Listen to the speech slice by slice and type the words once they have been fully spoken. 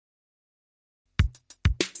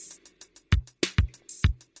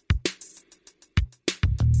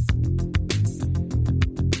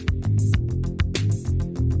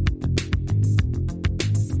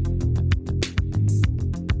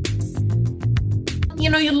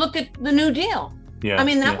you look at the New Deal. Yeah, I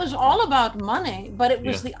mean, that was all about money, but it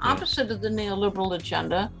was the yeah. opposite of the neoliberal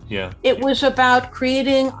agenda. Yeah. It was about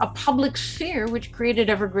creating a public sphere which created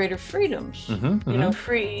ever greater freedoms. It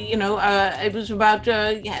was about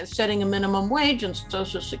setting a minimum wage and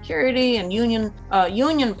Social Security and union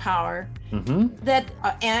power. That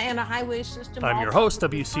and a highway system. I'm your host,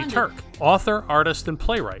 W.C. Turk, author, artist, and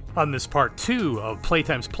playwright. On this part 2 of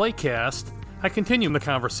Playtime's Playcast, I continue the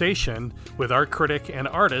conversation with art critic and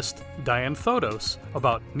artist Diane Thodos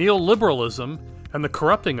about neoliberalism and the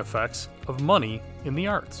corrupting effects of money in the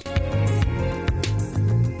arts.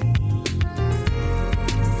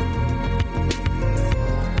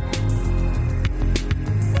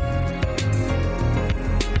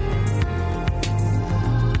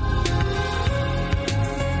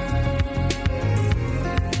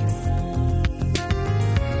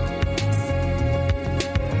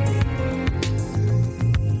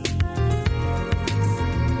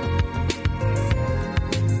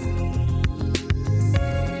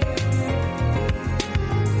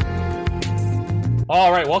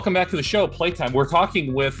 All right, welcome back to the show, Playtime. We're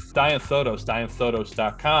talking with Diane Thodos,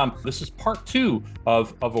 DianeThodos.com. This is part 2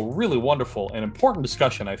 of a really wonderful and important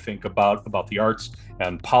discussion, I think, about the arts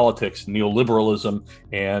and politics, neoliberalism,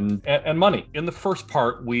 and money. In the first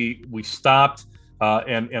part, we stopped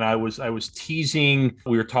and I was teasing.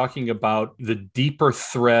 We were talking about the deeper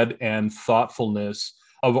thread and thoughtfulness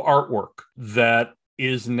of artwork that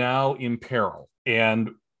is now in peril.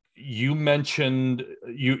 And you mentioned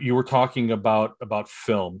you were talking about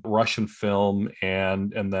film, Russian film,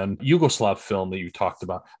 and then Yugoslav film that you talked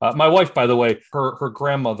about. My wife, by the way, her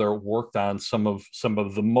grandmother worked on some of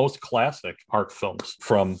the most classic art films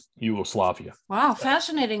from Yugoslavia. Wow,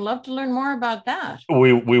 fascinating! Love to learn more about that.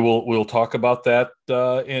 We'll talk about that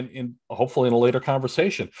in hopefully in a later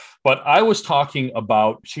conversation. But I was talking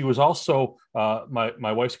about, she was also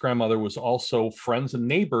my wife's grandmother was also friends and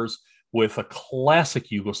neighbors with a classic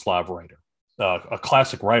Yugoslav writer, but a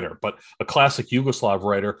classic Yugoslav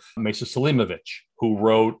writer, Mesa Selimovic, who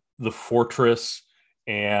wrote The Fortress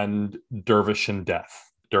and Dervish in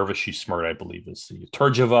Death. Dervish Smrt, I believe, is the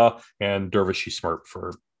Turgeva, and Dervish Smrt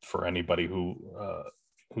for anybody who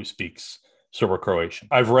speaks Serbo-Croatian.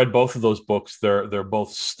 I've read both of those books. They're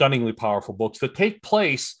both stunningly powerful books that take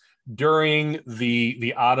place during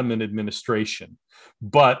the Ottoman administration.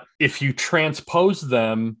 But if you transpose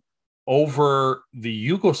them over the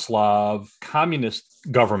Yugoslav communist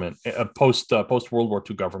government, post World War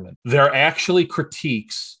II government, they're actually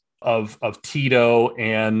critiques of Tito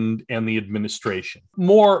and the administration.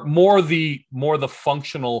 More the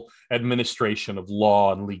functional administration of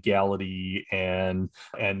law and legality and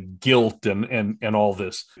guilt and all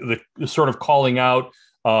this. The sort of calling out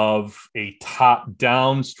of a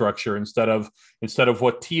top-down structure instead of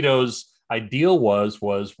what Tito's ideal was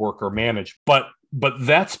worker managed. But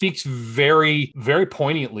that speaks very, very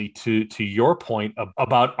poignantly to your point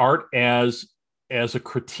about art as a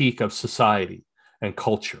critique of society and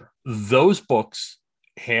culture. Those books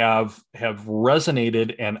have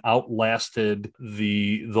resonated and outlasted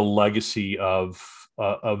the legacy of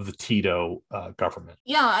the Tito government.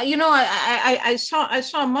 Yeah, I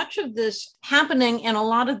saw much of this happening in a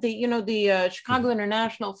lot of the Chicago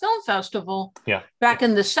International Film Festival. Yeah. Back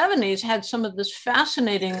in the 70s, had some of this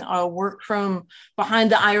fascinating work from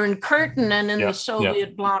behind the Iron Curtain and in the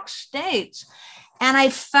Soviet bloc states. And I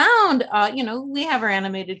found, we have our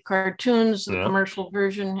animated cartoons, the commercial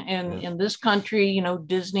version in this country,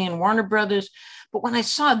 Disney and Warner Brothers. But when I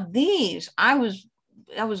saw these, I was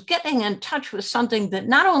getting in touch with something that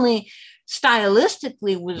not only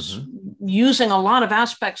stylistically was using a lot of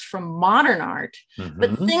aspects from modern art,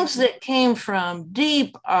 but things that came from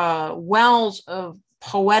deep wells of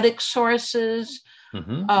poetic sources,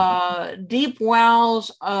 deep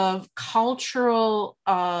wells of cultural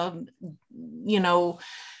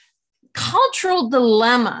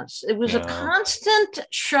dilemmas. It was a constant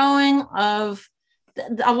showing of,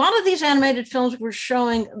 a lot of these animated films were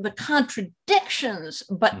showing the contradictions,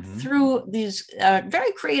 but through these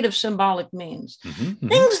very creative symbolic means.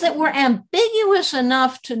 Things that were ambiguous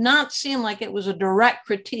enough to not seem like it was a direct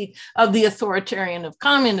critique of the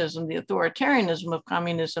authoritarianism of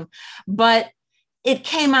communism, but it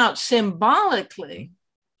came out symbolically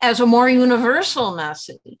as a more universal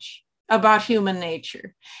message about human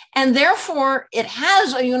nature. And therefore, it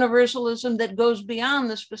has a universalism that goes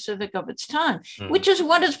beyond the specific of its time, which is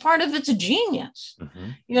what is part of its genius.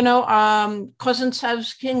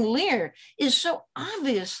 Kozantsev's King Lear is so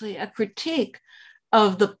obviously a critique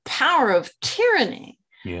of the power of tyranny,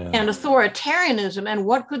 and authoritarianism. And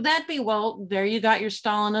what could that be? Well, there you got your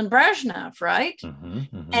Stalin and Brezhnev, right?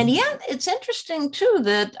 And yet it's interesting, too,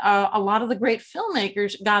 that a lot of the great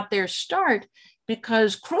filmmakers got their start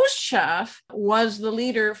because Khrushchev was the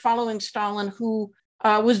leader following Stalin who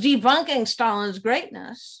was debunking Stalin's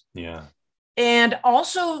greatness. And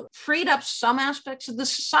also freed up some aspects of the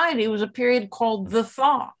society. It was a period called the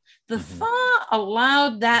Thaw. The Thaw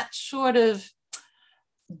allowed that sort of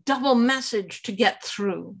double message to get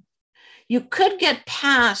through. You could get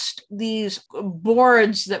past these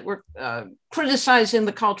boards that were criticizing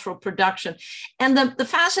the cultural production. And the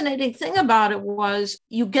fascinating thing about it was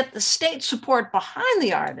you get the state support behind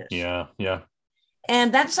the artist.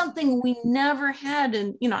 And that's something we never had.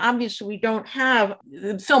 And, obviously we don't have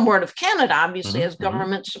the Film Board of Canada, obviously has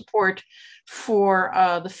government support for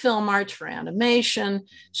the film arts, for animation.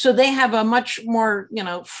 So they have a much more,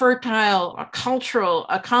 fertile cultural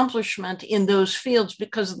accomplishment in those fields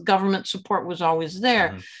because the government support was always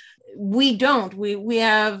there. We don't.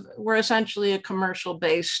 We're essentially a commercial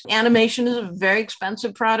based. Animation is a very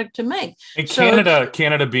expensive product to make. And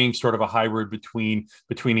Canada being sort of a hybrid between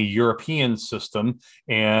a European system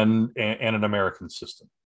and an American system.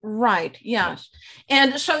 Right. Yes.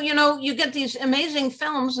 And so, you get these amazing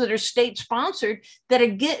films that are state sponsored that are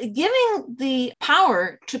giving the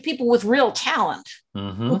power to people with real talent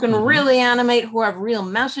who can really animate, who have real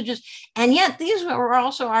messages. And yet these were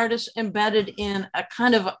also artists embedded in a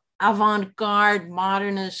kind of avant-garde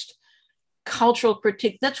modernist cultural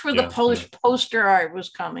critique. That's where the Polish poster art was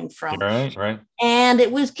coming from. Right. And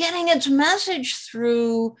it was getting its message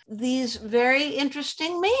through these very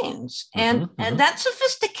interesting means. And that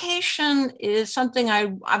sophistication is something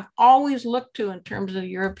I've always looked to in terms of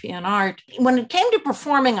European art. When it came to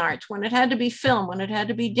performing arts, when it had to be film, when it had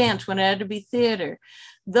to be dance, when it had to be theater,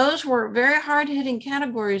 those were very hard-hitting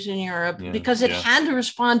categories in Europe because it had to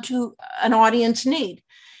respond to an audience need.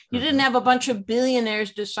 You didn't have a bunch of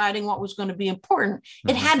billionaires deciding what was going to be important.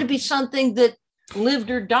 It had to be something that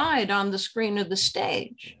lived or died on the screen or the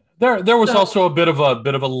stage. There was also a bit of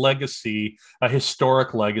a legacy, a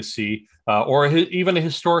historic legacy, or even a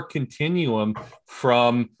historic continuum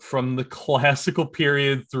from the classical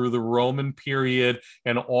period through the Roman period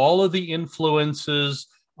and all of the influences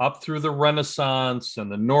up through the Renaissance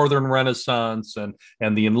and the Northern Renaissance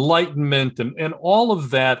and the Enlightenment and all of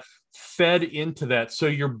that fed into that. So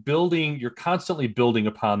you're constantly building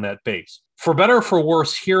upon that base. For better or for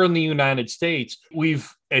worse, here in the United States, we've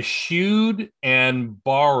eschewed and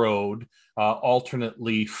borrowed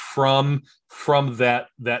alternately from that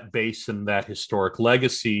base and that historic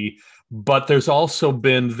legacy. But there's also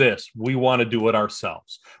been this: we want to do it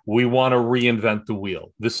ourselves. We want to reinvent the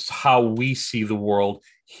wheel. This is how we see the world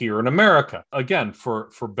here in America. Again, for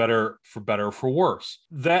better or for worse.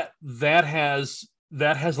 That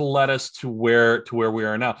has led us to where we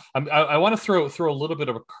are now. I want to throw a little bit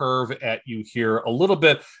of a curve at you here, a little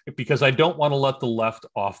bit, because I don't want to let the left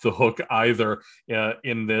off the hook either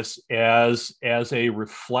in this as a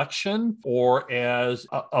reflection or as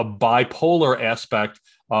a bipolar aspect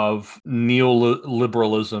of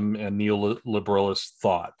neoliberalism and neoliberalist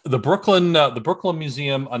thought. The Brooklyn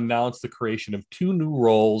Museum announced the creation of 2 new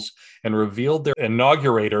roles and revealed their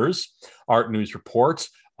inaugurators. Art News reports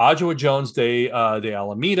Adjoa Jones de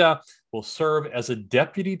Alameda will serve as a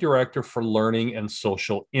deputy director for learning and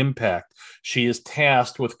social impact. She is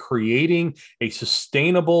tasked with creating a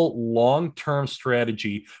sustainable long-term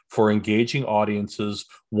strategy for engaging audiences,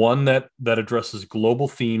 one that addresses global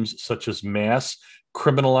themes such as mass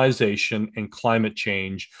criminalization and climate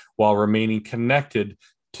change while remaining connected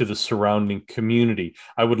to the surrounding community.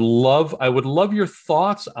 I would love your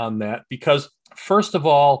thoughts on that, because first of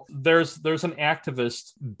all, there's an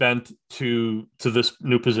activist bent to this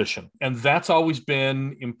new position, and that's always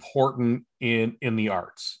been important in the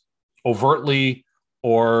arts, overtly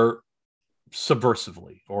or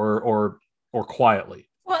subversively or quietly.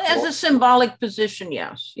 Well, as a symbolic position,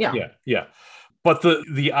 yes. Yeah. But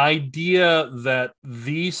the idea that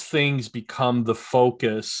these things become the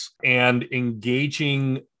focus and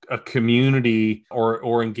engaging a community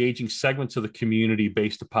or engaging segments of the community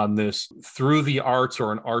based upon this through the arts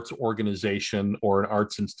or an arts organization or an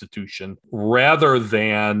arts institution, rather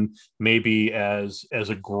than maybe as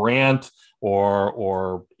a grant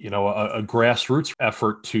or a grassroots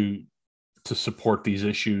effort to support these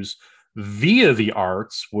issues via the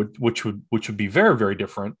arts, which would be very, very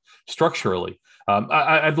different structurally.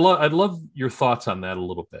 I'd love your thoughts on that a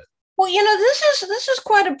little bit. Well, this is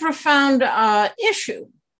quite a profound issue,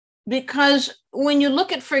 because when you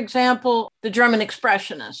look at, for example, the German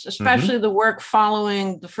Expressionists, especially the work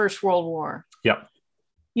following the First World War,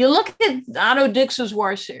 You look at Otto Dix's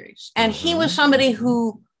war series, and he was somebody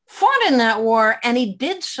who fought in that war, and he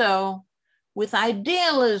did so with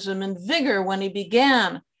idealism and vigor when he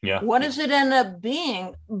began. Yeah. What does it end up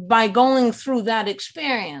being by going through that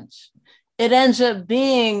experience? It ends up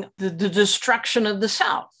being the destruction of the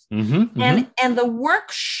South. And the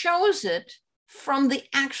work shows it from the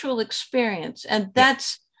actual experience. And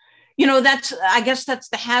that's, I guess that's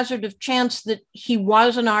the hazard of chance, that he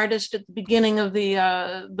was an artist at the beginning of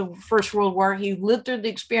the First World War. He lived through the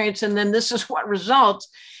experience, and then this is what results.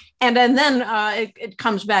 And then it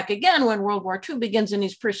comes back again when World War II begins and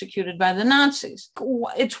he's persecuted by the Nazis.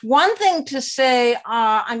 It's one thing to say,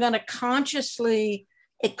 I'm going to consciously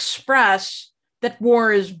express that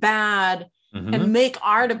war is bad and make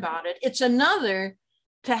art about it. It's another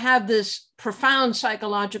to have this profound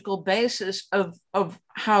psychological basis of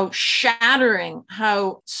how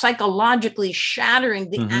psychologically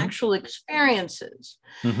shattering the actual experiences.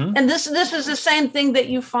 And this is the same thing that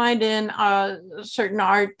you find in certain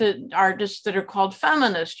artists that are called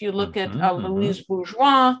feminist. You look at Louise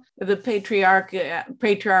Bourgeois, the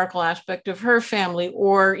patriarchal aspect of her family,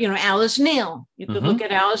 or Alice Neal. You could look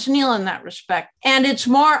at Alice Neal in that respect. And it's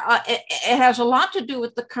more, it has a lot to do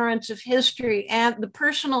with the currents of history and the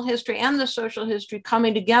personal history and the social history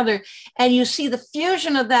coming together. And you see the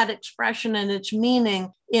fusion of that expression and its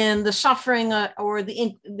meaning in the suffering or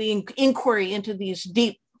the inquiry into these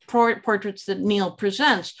deep portraits that Neal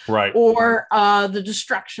presents, right? Or the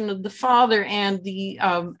destruction of the father and the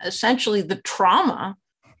essentially the trauma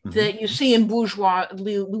that you see in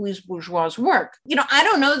Louise Bourgeois' work. I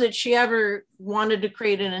don't know that she ever wanted to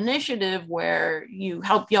create an initiative where you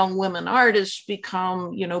help young women artists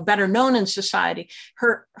become, better known in society.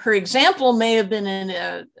 Her example may have been in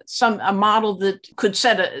a model that could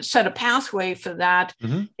set a pathway for that,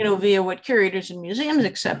 via what curators and museums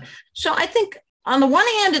accept. So I think, on the one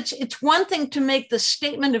hand, it's one thing to make the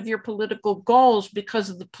statement of your political goals because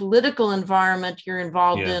of the political environment you're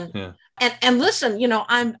involved in. Yeah. And listen,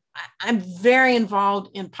 I'm very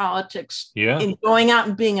involved in politics, in going out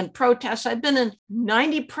and being in protests. I've been in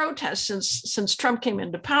 90 protests since Trump came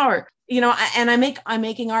into power. And I'm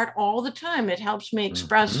making art all the time. It helps me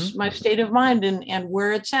express my state of mind and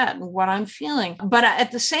where it's at and what I'm feeling. But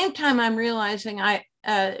at the same time, I'm realizing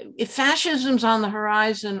if fascism's on the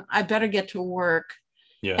horizon, I better get to work.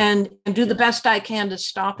 And do the best I can to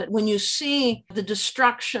stop it. When you see the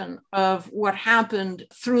destruction of what happened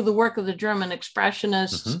through the work of the German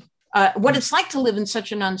expressionists, what it's like to live in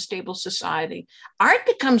such an unstable society, art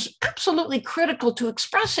becomes absolutely critical to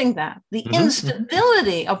expressing that. The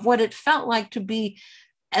instability of what it felt like to be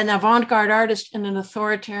an avant-garde artist in an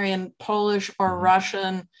authoritarian Polish or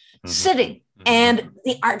Russian city. And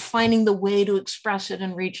the art finding the way to express it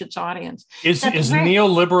and reach its audience. Is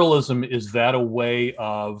neoliberalism, is that a way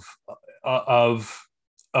of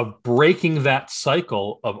breaking that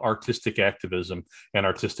cycle of artistic activism and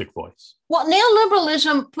artistic voice? Well,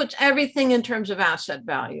 neoliberalism puts everything in terms of asset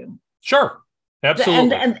value. Sure.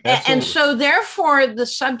 Absolutely. And so therefore the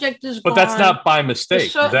subject is gone. But that's not by mistake.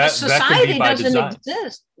 Society that doesn't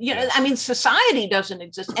exist. Society doesn't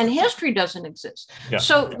exist and history doesn't exist. Yeah.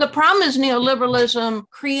 So the problem is neoliberalism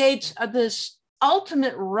creates this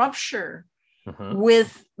ultimate rupture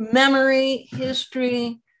with memory,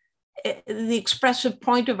 history, the expressive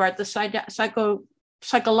point of art, the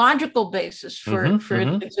psychological basis for its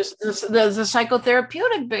existence, the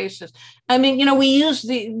psychotherapeutic basis. I mean, we use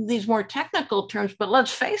these more technical terms, but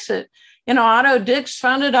let's face it, Otto Dix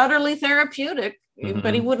found it utterly therapeutic,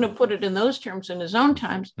 but he wouldn't have put it in those terms in his own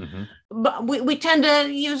times. But we tend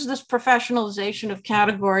to use this professionalization of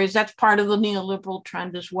categories. That's part of the neoliberal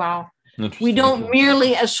trend as well. We don't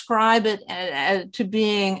merely ascribe it to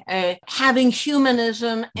being having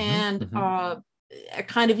humanism and a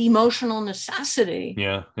kind of emotional necessity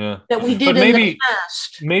that we did in the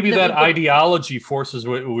past. Maybe that ideology forces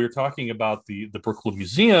what we were talking about, the Brooklyn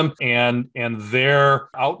Museum and their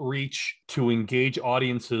outreach to engage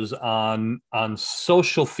audiences on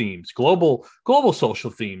social themes, global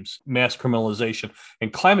social themes, mass criminalization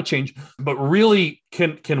and climate change. But really,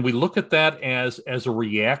 can we look at that as a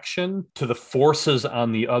reaction to the forces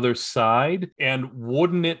on the other side? And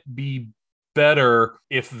wouldn't it be better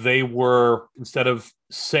if they were, instead of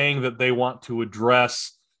saying that they want to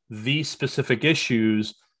address these specific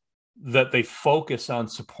issues, that they focus on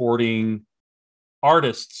supporting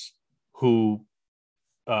artists who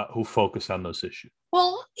focus on those issues?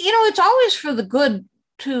 Well, it's always for the good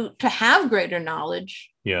to have greater knowledge.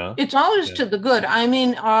 Yeah, it's always to the good. I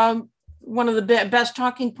mean, one of the best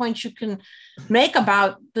talking points you can make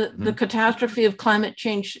about the catastrophe of climate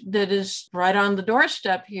change that is right on the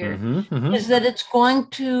doorstep here is that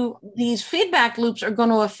these feedback loops are going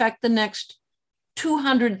to affect the next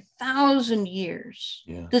 200,000 years.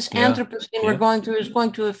 This Anthropocene we're going through is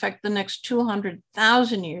going to affect the next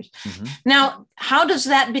 200,000 years. Now, how does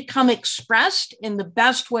that become expressed in the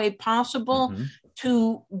best way possible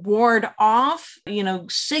to ward off,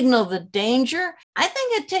 signal the danger? I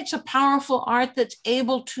think it takes a powerful art that's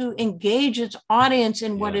able to engage its audience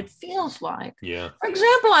in what it feels like. For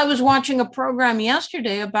example, I was watching a program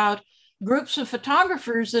yesterday about groups of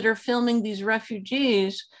photographers that are filming these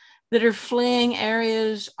refugees that are fleeing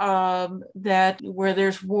areas where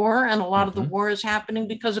there's war, and a lot of the war is happening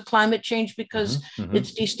because of climate change, because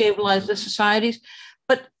it's destabilized the societies.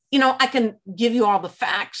 But, I can give you all the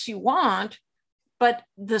facts you want, but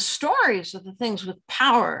the stories are the things with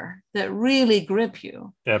power that really grip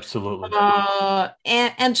you. Absolutely.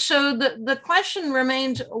 And so the question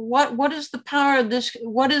remains, what is the power of this?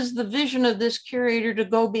 What is the vision of this curator to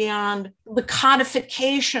go beyond the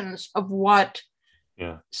codifications of what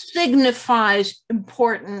signifies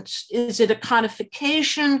importance? Is it a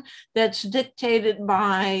codification that's dictated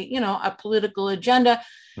by, a political agenda,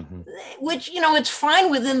 which, it's fine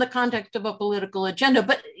within the context of a political agenda.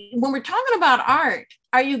 But when we're talking about art,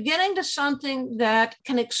 are you getting to something that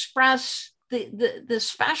can express the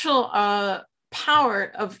special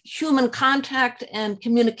power of human contact and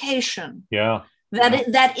communication?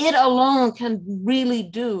 That it alone can really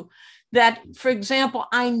do? That, for example,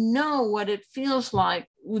 I know what it feels like,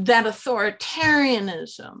 that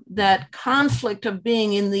authoritarianism, that conflict of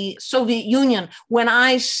being in the Soviet Union, when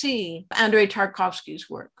I see Andrei Tarkovsky's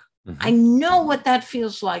work. I know what that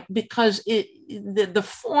feels like because the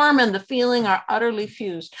form and the feeling are utterly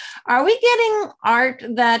fused. Are we getting art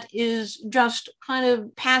that is just kind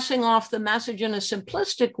of passing off the message in a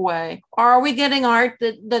simplistic way? Or are we getting art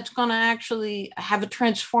that's going to actually have a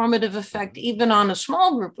transformative effect, even on a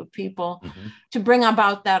small group of people, to bring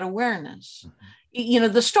about that awareness?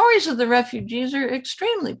 The stories of the refugees are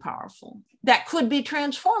extremely powerful. That could be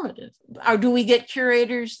transformative. Or do we get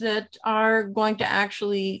curators that are going to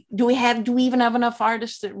actually, do we even have enough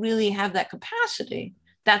artists that really have that capacity?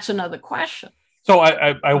 That's another question. So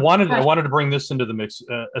I wanted to bring this into the mix,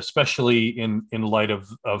 especially in light of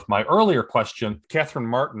my earlier question. Catherine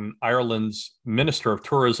Martin, Ireland's Minister of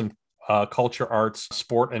Tourism, Culture, Arts,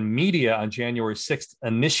 Sport, and Media, on January 6th,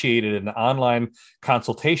 initiated an online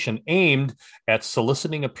consultation aimed at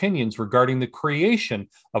soliciting opinions regarding the creation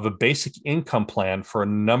of a basic income plan for a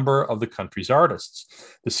number of the country's artists.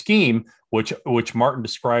 The scheme, which Martin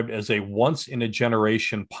described as a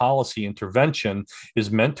once-in-a-generation policy intervention,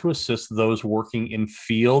 is meant to assist those working in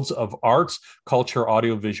fields of arts, culture,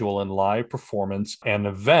 audiovisual, and live performance and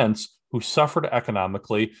events who suffered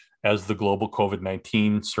economically as the global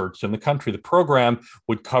COVID-19 surged in the country. The program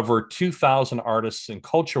would cover 2,000 artists and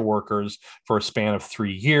culture workers for a span of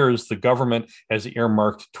 3 years. The government has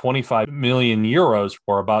earmarked 25 million euros,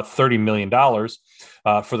 or about $30 million,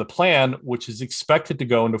 for the plan, which is expected to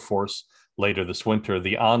go into force later this winter.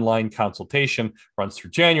 The online consultation runs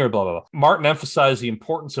through January, blah, blah, blah. Martin emphasized the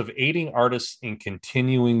importance of aiding artists in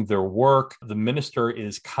continuing their work. The minister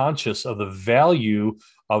is conscious of the value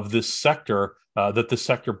of this sector, that the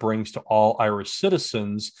sector brings to all Irish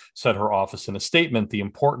citizens, said her office in a statement. The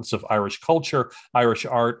importance of Irish culture, Irish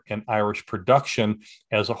art, and Irish production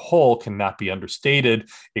as a whole cannot be understated.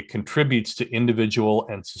 It contributes to individual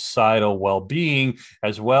and societal well-being,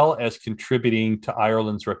 as well as contributing to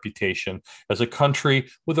Ireland's reputation as a country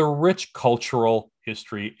with a rich cultural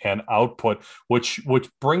history and output, which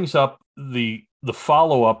brings up the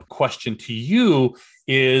follow-up question to you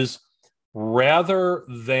is, rather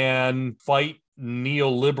than fight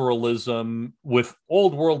neoliberalism with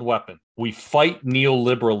old world weapons, we fight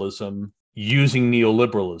neoliberalism using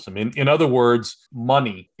neoliberalism. In other words,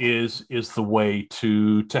 money is the way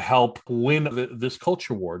to help win this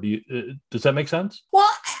culture war. Does that make sense? Well,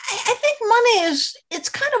 I think money it's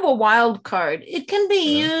kind of a wild card. It can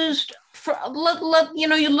be used for,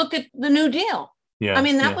 you look at the New Deal.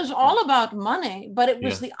 That was all about money, but it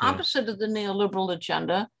was the opposite of the neoliberal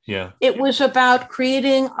agenda. It was about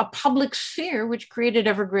creating a public sphere, which created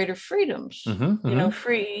ever greater freedoms.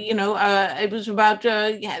 It was about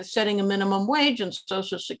setting a minimum wage and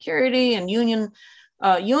Social Security and union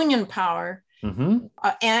power,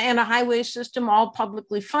 and a highway system, all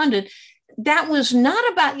publicly funded. That was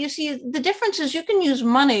not about, the difference is you can use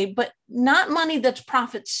money, but not money that's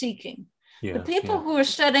profit seeking. The people who are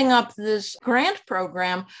setting up this grant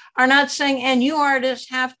program are not saying, and you artists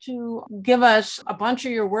have to give us a bunch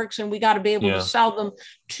of your works and we got to be able to sell them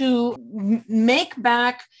to make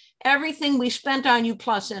back everything we spent on you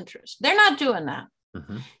plus interest. They're not doing that.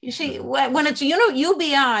 You see, when it's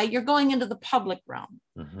UBI, you're going into the public realm.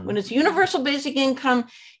 When it's universal basic income,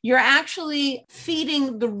 you're actually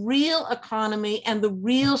feeding the real economy and the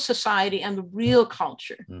real society and the real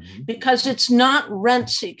culture, because it's not rent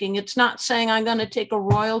seeking. It's not saying I'm going to take a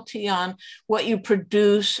royalty on what you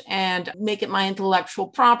produce and make it my intellectual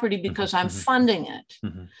property because I'm funding it.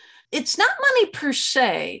 It's not money per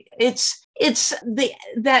se. It's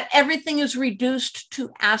that everything is reduced to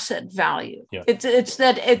asset value. It's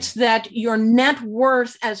that your net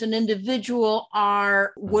worth as an individual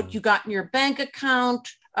are what you got in your bank account,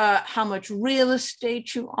 how much real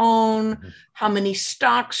estate you own, how many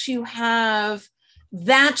stocks you have.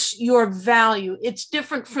 That's your value. It's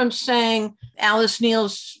different from saying Alice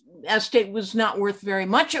Neal's estate was not worth very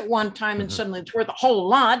much at one time and suddenly it's worth a whole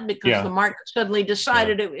lot because the market suddenly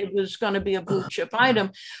decided it was going to be a blue chip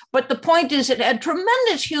item. But the point is, it had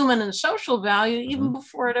tremendous human and social value even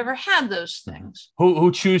before it ever had those things.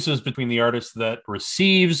 Who chooses between the artist that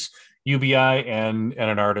receives UBI and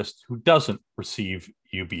an artist who doesn't receive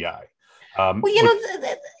UBI?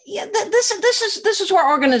 This is where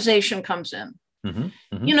organization comes in.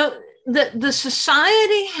 The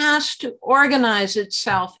society has to organize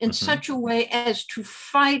itself in such a way as to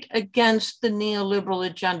fight against the neoliberal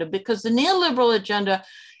agenda, because the neoliberal agenda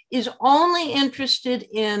is only interested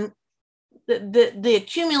in the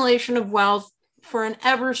accumulation of wealth for an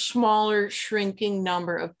ever smaller, shrinking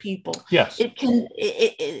number of people. Yes. It can,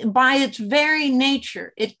 by its very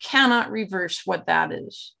nature, it cannot reverse what that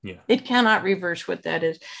is. It cannot reverse what that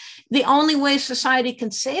is. The only way society can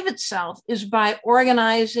save itself is by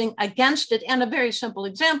organizing against it. And a very simple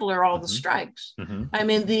example are all the strikes. I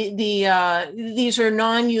mean, these are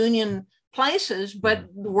non-union places, but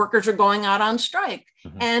the workers are going out on strike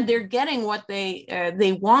and they're getting what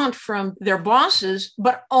they want from their bosses,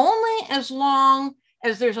 but only as long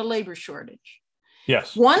as there's a labor shortage.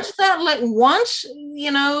 Yes. Once the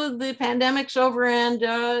pandemic's over and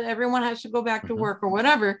everyone has to go back to work or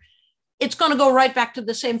whatever, it's going to go right back to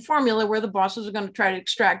the same formula where the bosses are going to try to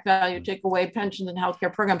extract value, take away pensions and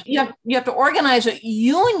healthcare programs. You have to organize a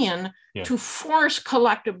union to force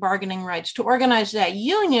collective bargaining rights. To organize that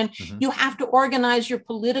union, you have to organize your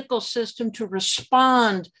political system to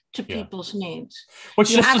respond to people's needs. Which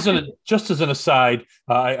just as an aside,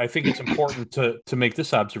 I think it's important to make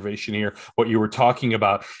this observation here, what you were talking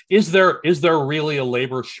about. Is there really a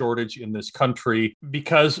labor shortage in this country?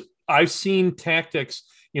 Because I've seen tactics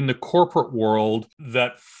in the corporate world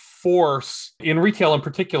that force, in retail in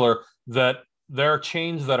particular, that there are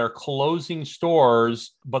chains that are closing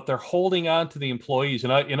stores, but they're holding on to the employees.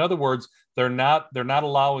 And in other words, they're not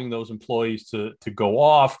allowing those employees to go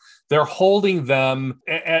off. They're holding them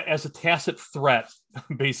as a tacit threat,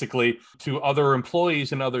 basically, to other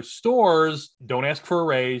employees in other stores. Don't ask for a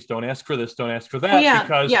raise. Don't ask for this. Don't ask for that.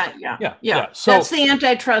 So that's the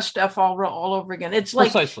antitrust stuff all over again. It's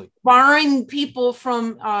like barring people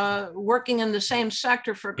from working in the same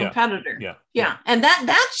sector for a competitor. And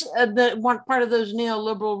that's the one part of those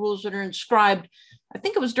neoliberal rules that are inscribed. I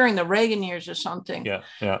think it was during the Reagan years or something.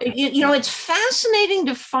 It's fascinating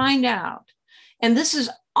to find out. And this is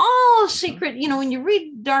all secret. When you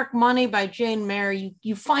read Dark Money by Jane Mayer,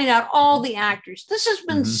 you find out all the actors. This has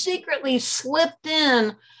been secretly slipped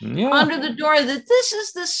in under the door that this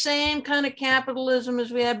is the same kind of capitalism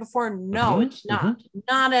as we had before. No, it's not.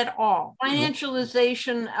 Not at all.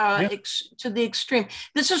 Financialization to the extreme.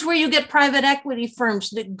 This is where you get private equity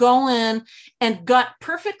firms that go in and gut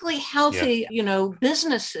perfectly healthy,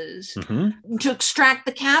 businesses to extract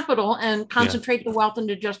the capital and concentrate the wealth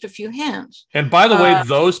into just a few hands. And by the way,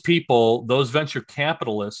 those people, those venture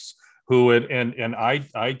capitalists who and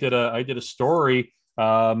I did a story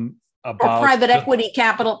about private equity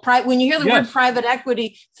capital. When you hear the word private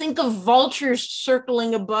equity, think of vultures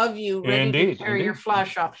circling above you, ready to tear your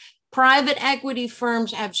flesh off. Private equity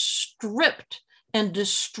firms have stripped and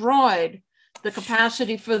destroyed the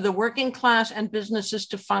capacity for the working class and businesses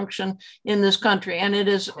to function in this country, and it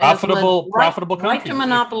is profitable right to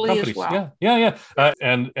monopoly as well.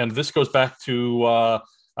 And this goes back to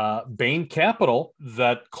Bain Capital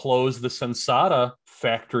that closed the Sensata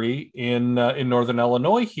factory in northern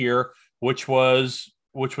Illinois here, which was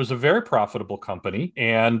a very profitable company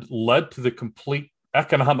and led to the complete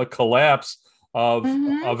economic collapse of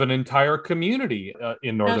an entire community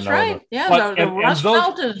in northern Illinois. The Rust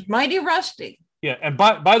Belt is mighty rusty. Yeah, and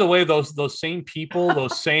by the way, those same people,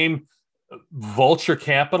 those same vulture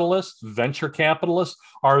capitalists, venture capitalists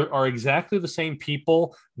are exactly the same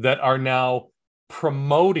people that are now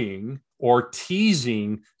promoting or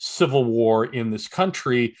teasing civil war in this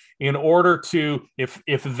country in order to,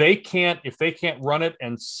 if they can't run it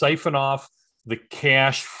and siphon off the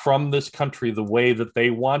cash from this country the way that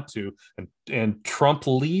they want to, and Trump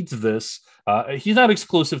leads this. He's not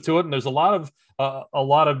exclusive to it, and there's a lot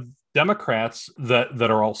of Democrats that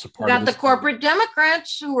are also part of this. The corporate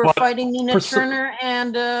Democrats who were fighting Nina Turner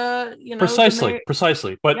and precisely.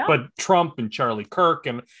 But Trump and Charlie Kirk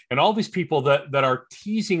and all these people that are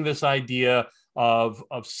teasing this idea of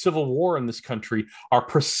civil war in this country are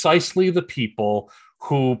precisely the people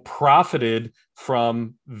who profited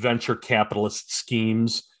from venture capitalist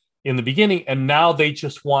schemes in the beginning, and now they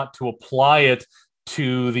just want to apply it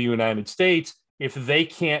to the United States if they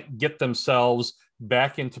can't get themselves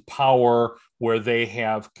back into power where they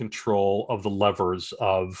have control of the levers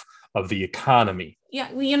of the economy. Yeah,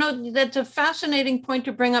 that's a fascinating point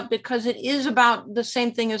to bring up, because it is about the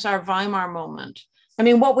same thing as our Weimar moment. I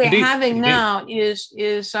mean, what we're having now is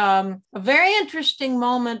a very interesting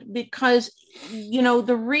moment, because,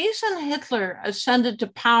 the reason Hitler ascended to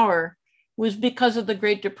power was because of the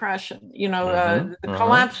Great Depression, the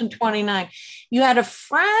collapse in 1929. You had a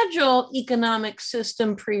fragile economic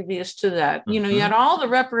system previous to that. You had all the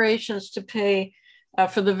reparations to pay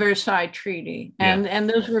for the Versailles Treaty, and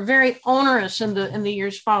those were very onerous in the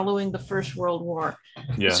years following the First World War.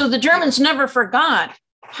 Yeah. So the Germans never forgot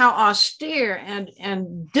how austere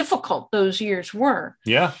and difficult those years were.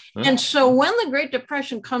 Yeah. And so when the Great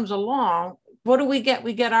Depression comes along, what do we get?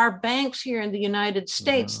 We get our banks here in the United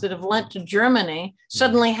States that have lent to Germany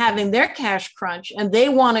suddenly having their cash crunch, and they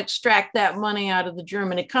want to extract that money out of the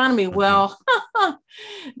German economy. Well,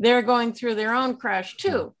 they're going through their own crash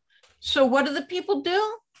too. So what do the people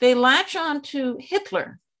do? They latch on to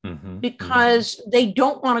Hitler because they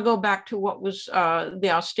don't want to go back to what was the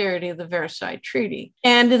austerity of the Versailles Treaty.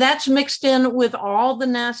 And that's mixed in with all the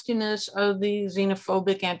nastiness of the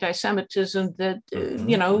xenophobic anti-Semitism that,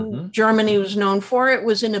 Germany was known for. It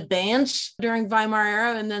was in abeyance during Weimar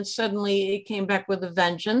era, and then suddenly it came back with a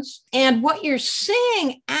vengeance. And what you're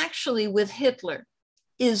seeing actually with Hitler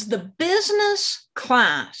is the business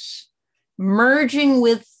class merging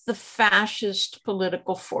with the fascist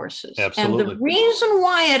political forces. Absolutely. And the reason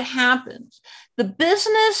why it happens, the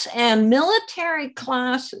business and military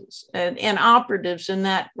classes and operatives in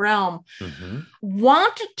that realm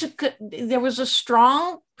wanted to, there was a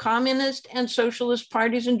strong communist and socialist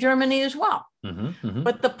parties in Germany as well.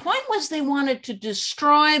 But the point was they wanted to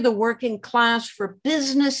destroy the working class for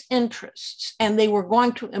business interests, and they were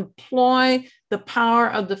going to employ the power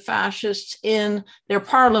of the fascists in their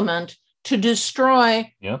parliament to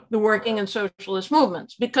destroy the working and socialist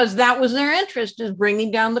movements, because that was their interest, is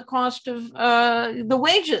bringing down the cost of the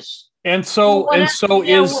wages. And so is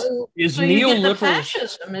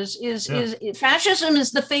neoliberalism. Fascism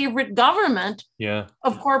is the favorite government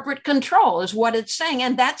of corporate control, is what it's saying,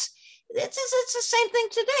 and it's the same thing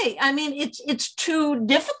today. I mean, it's too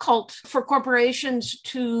difficult for corporations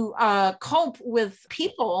to cope with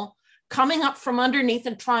people coming up from underneath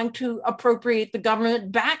and trying to appropriate the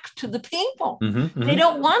government back to the people. They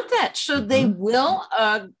don't want that. So they will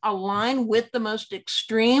align with the most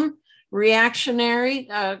extreme, reactionary,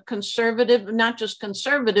 conservative, not just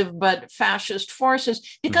conservative, but fascist forces,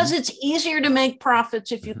 because it's easier to make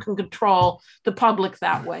profits if you can control the public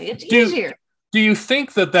that way. It's easier. Do you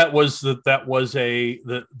think that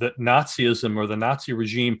Nazism or the Nazi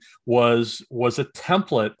regime was a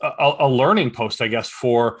template, a learning post, I guess,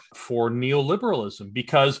 for neoliberalism?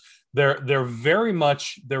 Because they're very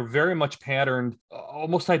much patterned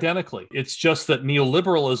almost identically. It's just that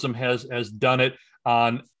neoliberalism has done it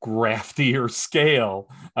on graftier scale,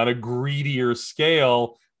 on a greedier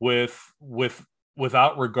scale,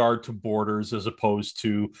 without regard to borders, as opposed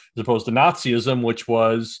to Nazism, which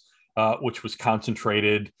was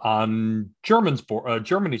concentrated on Germany's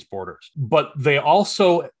borders. But they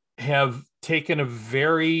also have taken a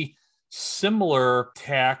very similar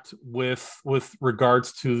tact with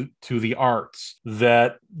regards to the arts,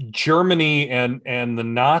 that Germany and the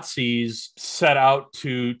Nazis set out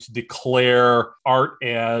to declare art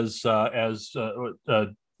as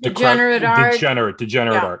degenerate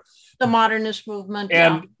art. The modernist movement.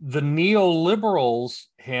 And the neoliberals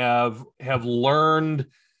have learned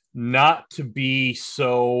not to be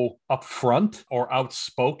so upfront or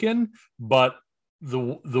outspoken, but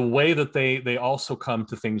the way that they also come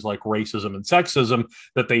to things like racism and sexism,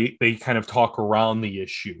 that they kind of talk around the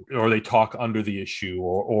issue, or they talk under the issue,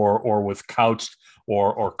 or with couched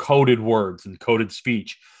or coded words and coded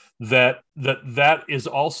speech. that is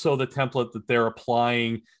also the template that they're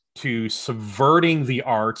applying to subverting the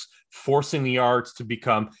arts, forcing the arts to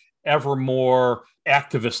become ever more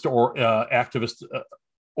activist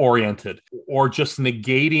oriented, or just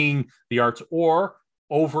negating the arts, or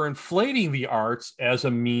overinflating the arts as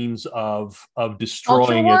a means of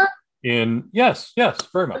destroying it. Yes,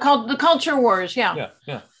 very much. The culture wars, yeah.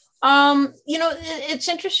 It's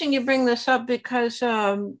interesting you bring this up because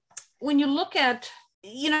when you look at,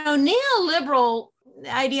 neoliberal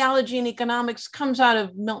ideology in economics comes out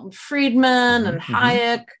of Milton Friedman and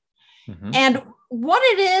Hayek. And what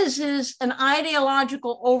it is an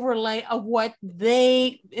ideological overlay of what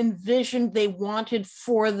they envisioned they wanted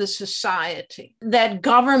for the society. That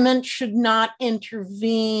government should not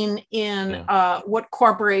intervene in what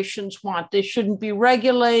corporations want. They shouldn't be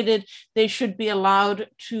regulated. They should be allowed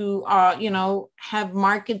to, have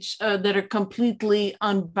markets that are completely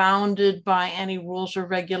unbounded by any rules or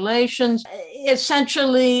regulations.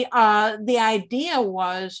 Essentially, the idea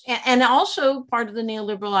was, and also part of the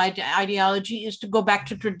neoliberal ideology is to go back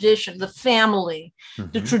to tradition, the family,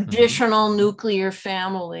 the traditional nuclear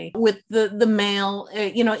family with the male,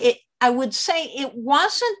 I would say it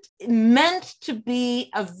wasn't meant to be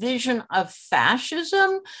a vision of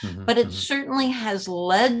fascism, but it certainly has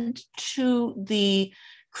led to the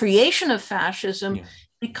creation of fascism,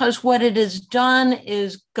 because what it has done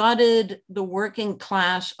is gutted the working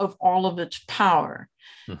class of all of its power.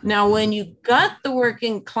 Now, when you gut the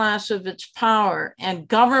working class of its power and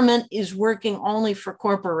government is working only for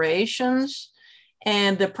corporations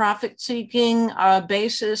and the profit-seeking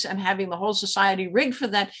basis and having the whole society rigged for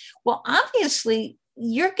that, well, obviously,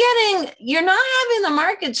 you're not having the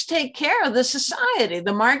markets take care of the society.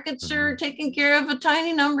 The markets are taking care of a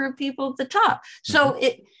tiny number of people at the top. So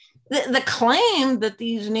the claim that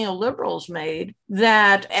these neoliberals made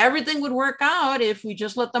that everything would work out if we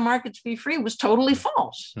just let the markets be free was totally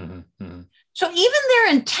false. So even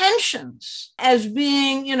their intentions as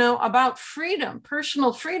being, about freedom,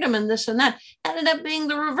 personal freedom and this and that, ended up being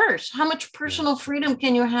the reverse. How much personal freedom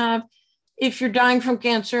can you have if you're dying from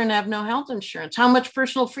cancer and have no health insurance? How much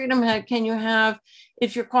personal freedom can you have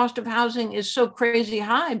if your cost of housing is so crazy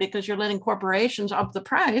high because you're letting corporations up the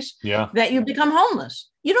price that you become homeless?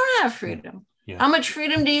 You don't have freedom. How much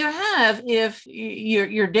freedom do you have if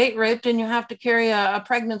you're date raped and you have to carry a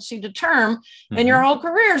pregnancy to term and your whole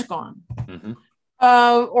career is gone?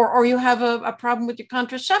 Or you have a problem with your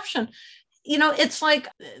contraception? It's like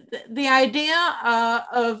the idea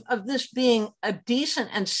of this being a decent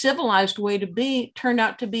and civilized way to be turned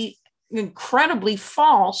out to be incredibly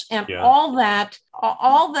false, and all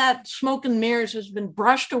that smoke and mirrors has been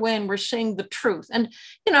brushed away, and we're seeing the truth. And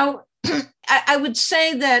I would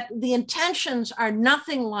say that the intentions are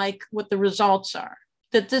nothing like what the results are.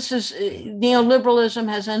 That this is neoliberalism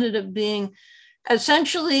has ended up being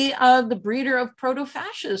essentially the breeder of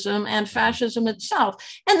proto-fascism and fascism itself.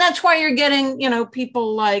 And that's why you're getting,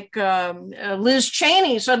 people like Liz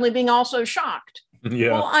Cheney suddenly being also shocked.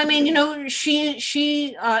 Well, I mean,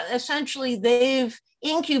 she essentially, they've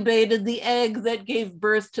incubated the egg that gave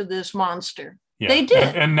birth to this monster. They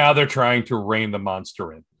did. And now they're trying to rein the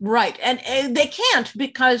monster in. Right. And they can't,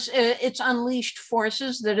 because it's unleashed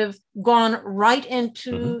forces that have gone right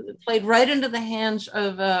into, played right into the hands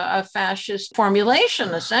of a fascist formulation,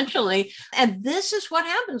 essentially. And this is what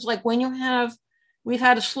happens. Like when we've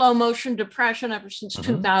had a slow motion depression ever since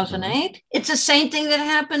 2008. It's the same thing that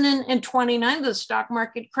happened in 29. The stock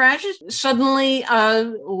market crashes. Suddenly,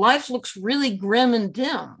 life looks really grim and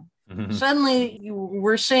dim. Suddenly,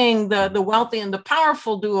 we're seeing the wealthy and the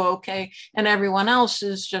powerful do okay, and everyone else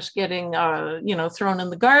is just getting, thrown in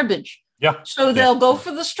the garbage. So they'll go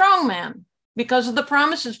for the strong man because of the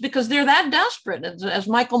promises, because they're that desperate. As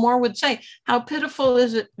Michael Moore would say, how pitiful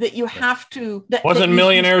is it that you have to? Wasn't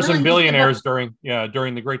millionaires and billionaires during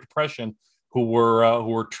the Great Depression who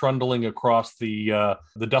were trundling across the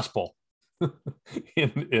Dust Bowl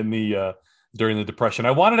during the Depression.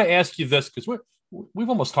 I wanted to ask you this because we've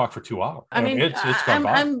almost talked for 2 hours. I mean, it's gone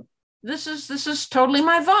by. This is totally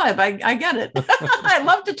my vibe. I get it. I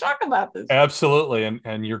love to talk about this. Absolutely.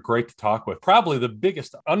 And you're great to talk with. Probably the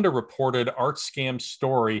biggest underreported art scam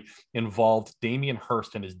story involved Damien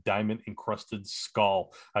Hirst and his diamond encrusted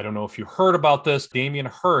skull. I don't know if you heard about this. Damien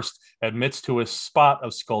Hirst admits to a spot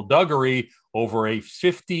of skullduggery over a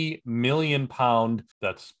 50 million pound,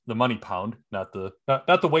 that's the money pound, not the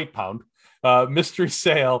weight pound, mystery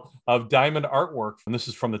sale of diamond artwork. And this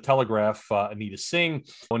is from the Telegraph, Anita Singh.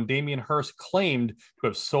 When Damien Hirst claimed to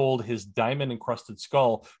have sold his diamond-encrusted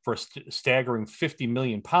skull for a staggering 50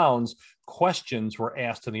 million pounds, questions were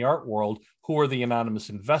asked in the art world. Who are the anonymous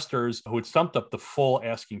investors who had stumped up the full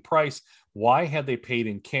asking price? Why had they paid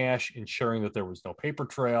in cash, ensuring that there was no paper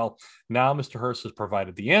trail? Now Mr. Hearst has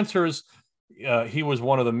provided the answers. He was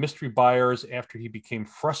one of the mystery buyers after he became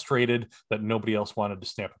frustrated that nobody else wanted to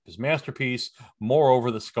snap up his masterpiece.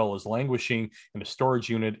 Moreover, the skull is languishing in a storage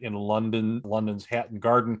unit in London's Hatton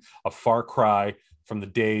Garden, a far cry from the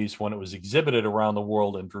days when it was exhibited around the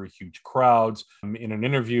world and drew huge crowds. In an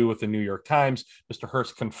interview with the New York Times, Mr.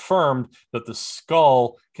 Hearst confirmed that the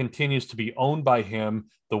skull continues to be owned by him,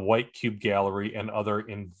 the White Cube Gallery, and other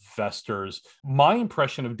investors. My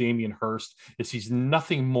impression of Damien Hirst is he's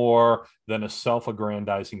nothing more than a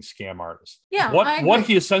self-aggrandizing scam artist. Yeah, what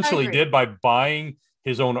he essentially did by buying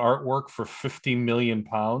his own artwork for 50 million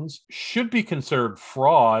pounds should be considered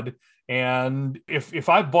fraud. And if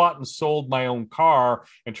I bought and sold my own car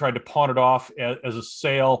and tried to pawn it off as a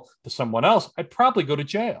sale to someone else, I'd probably go to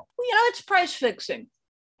jail. Well, it's price fixing.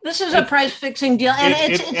 This is a price fixing deal, and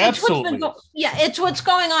it's what's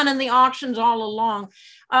going on in the auctions all along.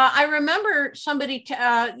 I remember somebody,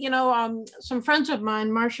 some friends of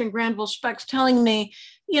mine, Marcia and Granville Specs, telling me,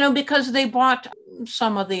 because they bought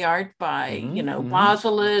some of the art by,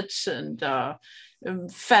 Baselitz and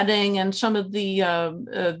Fetting and some of the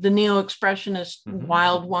neo-expressionist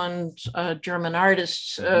wild ones, German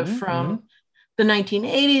artists from the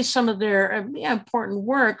 1980s, some of their important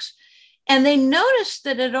works. And they noticed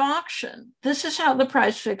that at auction, this is how the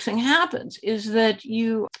price fixing happens, is that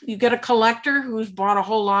you get a collector who's bought a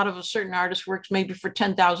whole lot of a certain artist's works, maybe for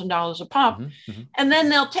 $10,000 a pop. And then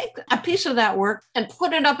they'll take a piece of that work and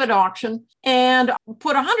put it up at auction and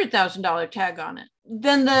put a $100,000 tag on it.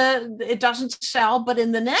 Then it doesn't sell, but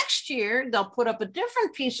in the next year, they'll put up a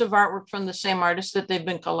different piece of artwork from the same artist that they've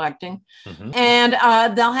been collecting. And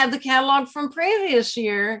they'll have the catalog from previous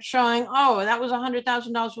year showing, oh, that was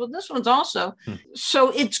 $100,000. Well, this one's also.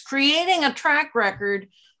 So it's creating a track record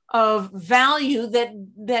of value that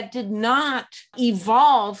did not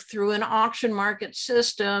evolve through an auction market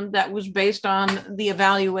system that was based on the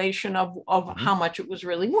evaluation of how much it was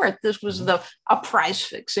really worth. This was a price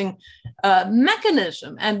fixing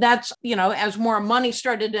mechanism. And that's, as more money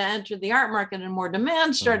started to enter the art market and more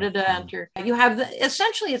demand started to enter, you have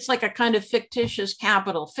essentially, it's like a kind of fictitious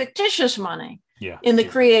capital, fictitious money in the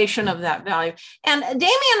creation of that value. And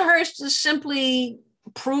Damien Hirst is simply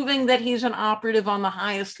proving that he's an operative on the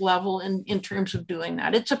highest level in terms of doing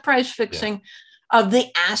that. It's a price fixing of the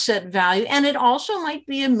asset value. And it also might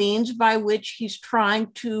be a means by which he's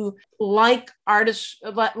trying to, like artists,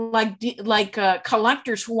 like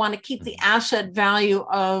collectors who want to keep the asset value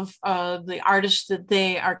of the artists that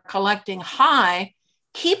they are collecting high,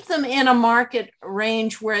 keep them in a market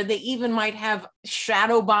range where they even might have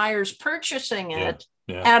shadow buyers purchasing it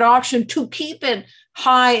at auction to keep it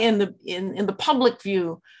high in the public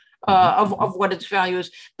view of what its value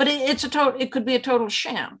is. But it could be a total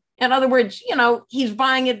sham. In other words, he's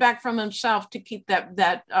buying it back from himself to keep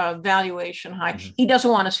that valuation high. He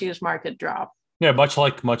doesn't want to see his market drop. Yeah, much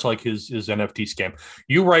like his NFT scam.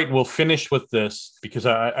 You write, we'll finish with this because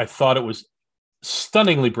I thought it was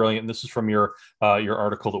stunningly brilliant. And this is from your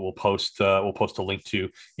article that we'll post a link to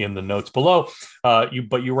in the notes below. But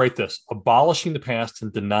you write this: abolishing the past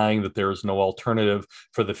and denying that there is no alternative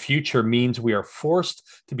for the future means we are forced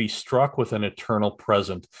to be struck with an eternal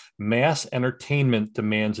present. Mass entertainment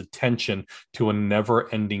demands attention to a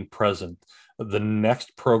never-ending present. The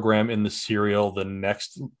next program in the serial, the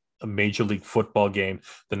next Major League Football game,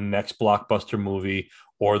 the next blockbuster movie,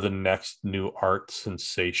 or the next new art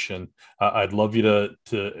sensation. I'd love you to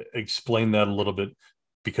explain that a little bit,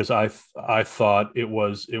 because I thought it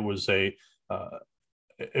was a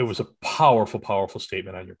powerful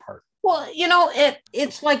statement on your part. Well,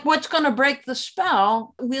 it's like what's going to break the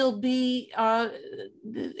spell will be an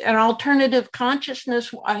alternative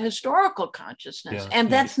consciousness, a historical consciousness.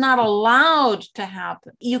 And that's not allowed to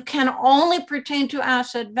happen. You can only pertain to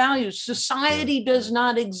asset values. Society does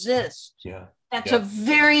not exist. That's a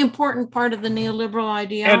very important part of the neoliberal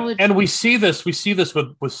ideology. And we see this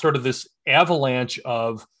with sort of this avalanche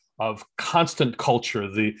of constant culture,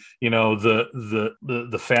 the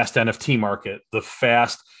fast NFT market, the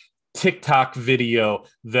fast TikTok video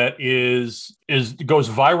that goes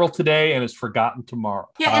viral today and is forgotten tomorrow.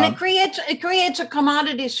 And it creates a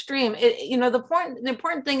commodity stream. The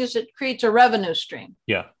important thing is it creates a revenue stream.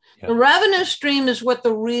 The revenue stream is what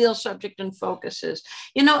the real subject and focus is.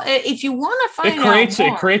 If you want to find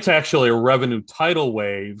it creates actually a revenue tidal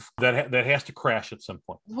wave that has to crash at some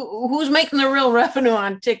point. Who's making the real revenue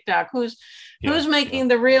on TikTok? Who's making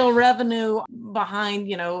the real revenue behind,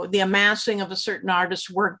 the amassing of a certain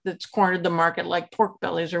artist's work that's cornered the market, like pork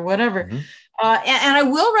bellies or whatever? And I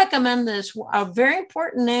will recommend this. A very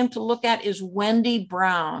important name to look at is Wendy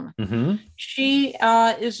Brown. Mm-hmm. She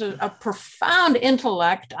is a profound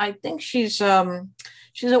intellect. I think she's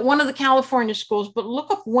at one of the California schools, but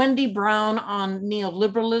look up Wendy Brown on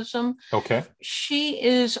neoliberalism. Okay. She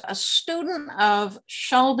is a student of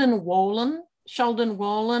Sheldon Wolin. Sheldon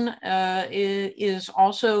Wolin is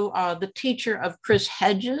also the teacher of Chris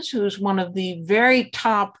Hedges, who's one of the very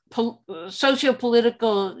top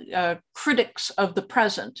socio-political critics of the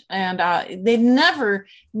present. And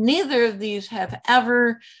neither of these have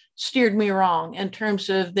ever steered me wrong in terms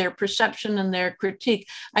of their perception and their critique.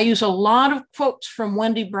 I use a lot of quotes from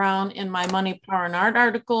Wendy Brown in my Money, Power, and Art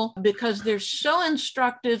article because they're so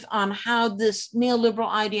instructive on how this neoliberal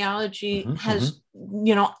ideology has,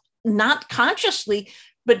 not consciously,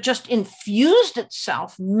 but just infused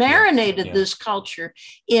itself, marinated this culture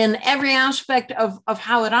in every aspect of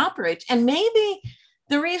how it operates. And maybe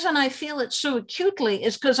the reason I feel it so acutely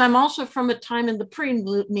is because I'm also from a time in the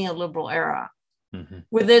pre-neoliberal era,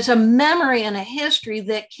 where there's a memory and a history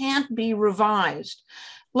that can't be revised.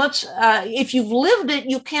 If you've lived it,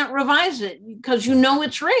 you can't revise it because you know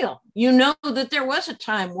it's real. You know that there was a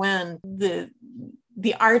time when the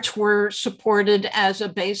arts were supported as a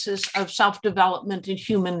basis of self-development and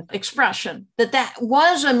human expression, that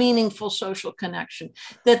was a meaningful social connection,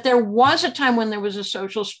 that there was a time when there was a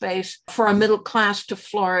social space for a middle class to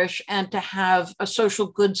flourish and to have a social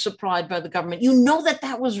good supplied by the government. You know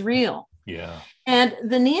that was real. Yeah. And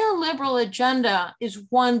the neoliberal agenda is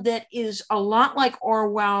one that is a lot like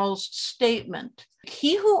Orwell's statement.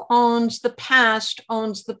 He who owns the past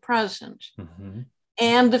owns the present.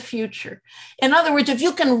 And the future. In other words, if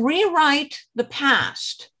you can rewrite the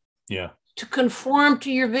past to conform to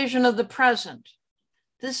your vision of the present,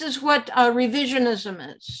 this is what revisionism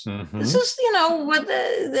is. This is,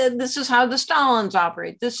 this is how the Stalins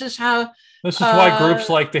operate. This is why groups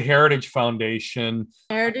like the Heritage Foundation,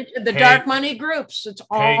 dark money groups, it's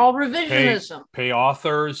all revisionism. Pay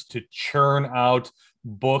authors to churn out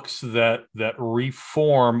books that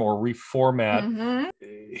reform or reformat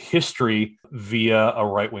history via a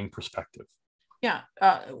right-wing perspective.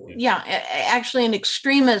 Actually an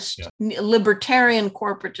extremist libertarian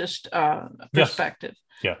corporatist perspective.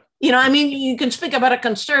 You can speak about a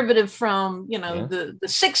conservative from the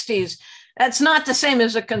 60s. That's not the same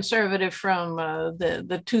as a conservative from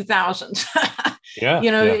the 2000s.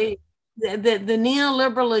 The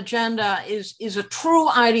neoliberal agenda is a true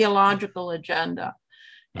ideological agenda,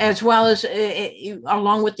 as well as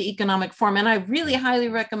along with the economic form. And I really highly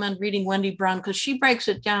recommend reading Wendy Brown because she breaks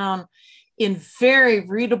it down in very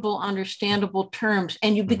readable, understandable terms.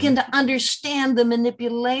 And you begin to understand the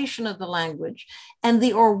manipulation of the language and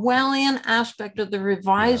the Orwellian aspect of the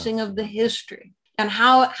revising of the history and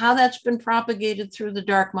how that's been propagated through the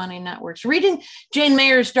dark money networks. Reading Jane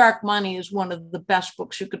Mayer's Dark Money is one of the best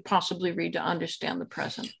books you could possibly read to understand the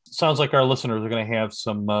present. Sounds like our listeners are going to have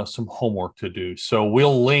some homework to do. So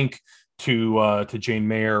we'll link to Jane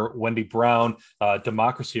Mayer, Wendy Brown,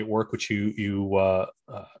 Democracy at Work, which you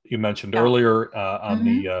mentioned earlier on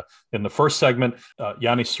in the first segment,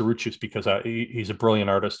 Yanis Sarouchis, because he's a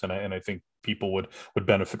brilliant artist, and I think people would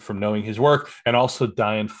benefit from knowing his work, and also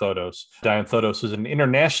Diane Thodos. Diane Thodos is an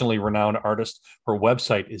internationally renowned artist. Her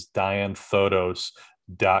website is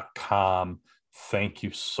dianethodos.com. Thank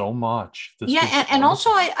you so much. And also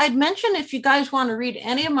I'd mention, if you guys want to read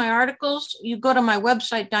any of my articles, you go to my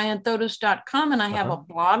website, dianethodos.com, and I have a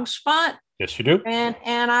blog spot. Yes, you do. And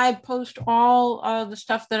I post all the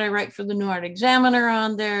stuff that I write for the New Art Examiner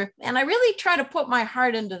on there. And I really try to put my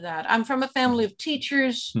heart into that. I'm from a family of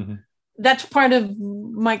teachers. That's part of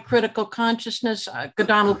my critical consciousness.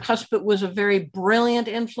 Donald Cuspit was a very brilliant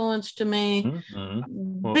influence to me.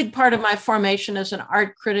 Big part of my formation as an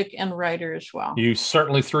art critic and writer as well. You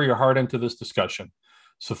certainly threw your heart into this discussion.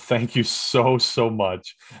 So thank you so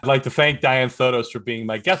much. I'd like to thank Diane Thodos for being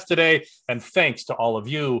my guest today. And thanks to all of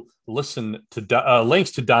you. Listen to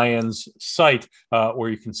links to Diane's site where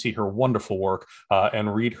you can see her wonderful work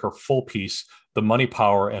and read her full piece, The Money,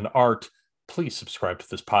 Power, and Art. Please subscribe to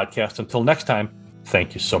this podcast. Until next time,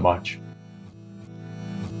 thank you so much.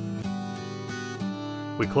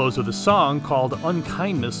 We close with a song called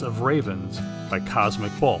Unkindness of Ravens by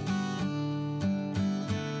Cosmic Bull.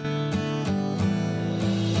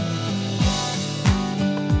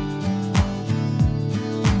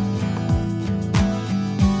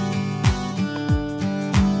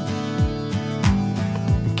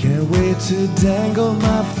 Can't wait to dangle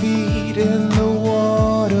my feet in the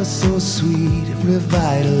water, so sweet and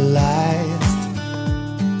revitalized.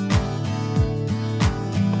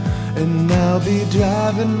 And I'll be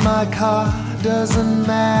driving my car doesn't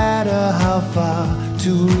matter how far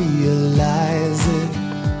to realize it.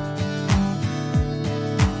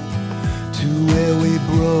 To where we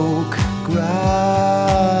broke ground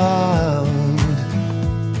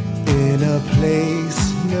in a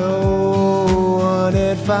place no one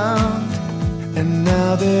had found. And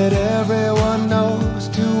now that everyone knows,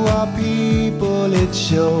 to our people it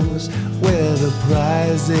shows where the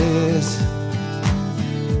prize is.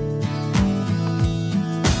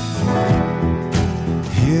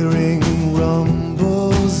 Hearing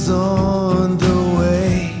rumbles on the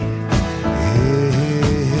way, hey,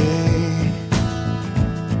 hey, hey.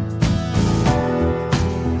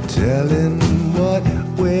 Telling what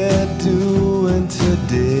we're doing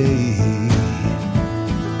today.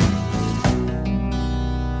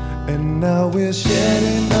 And now we're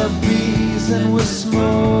shedding the bees and we're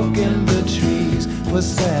smoking the trees for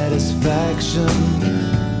satisfaction.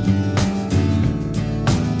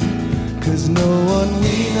 'Cause no one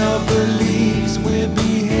we know believes we're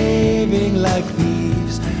behaving like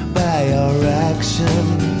thieves by our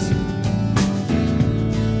actions.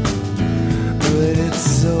 But it's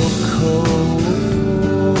so cold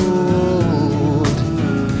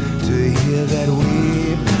to hear that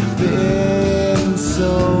we've been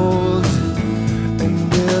sold. And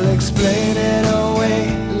we'll explain it away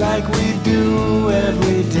like we do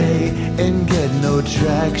every day and get no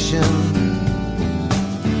traction.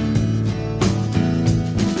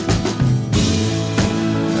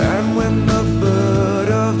 And when the bird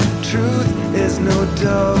of truth is no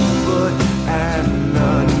dove but an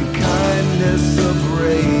unkindness of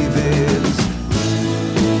ravens,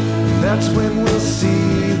 that's when we'll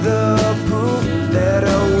see the proof that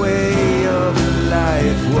our way of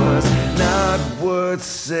life was not worth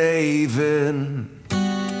saving.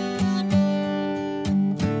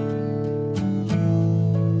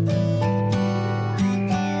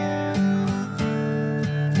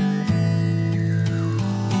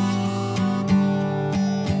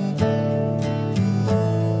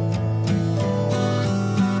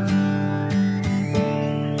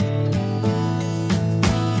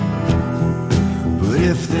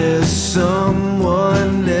 If there's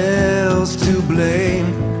someone else to blame,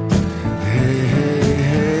 hey, hey,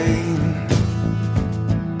 hey,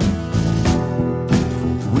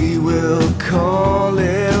 we will call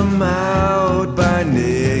him out by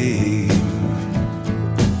name.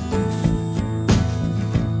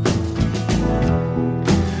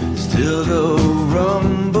 Still the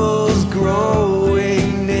rumble's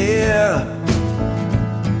growing near.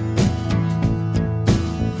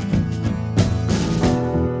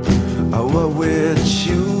 What we're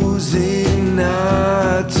choosing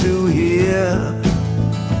not to hear.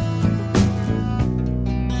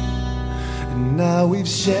 And now we've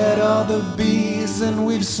shed all the bees and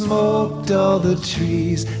we've smoked all the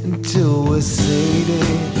trees until we're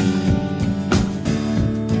sated.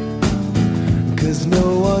 'Cause no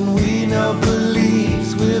one we know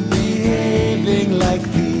believes we're behaving like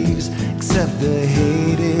thieves except the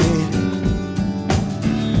hated.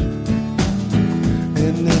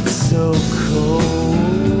 And it's so cold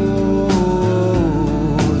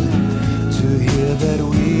to hear that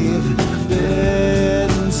we've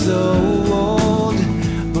been so old.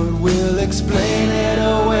 But we'll explain it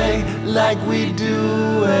away like we do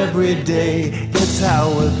every day. It's how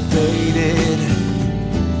we're fated.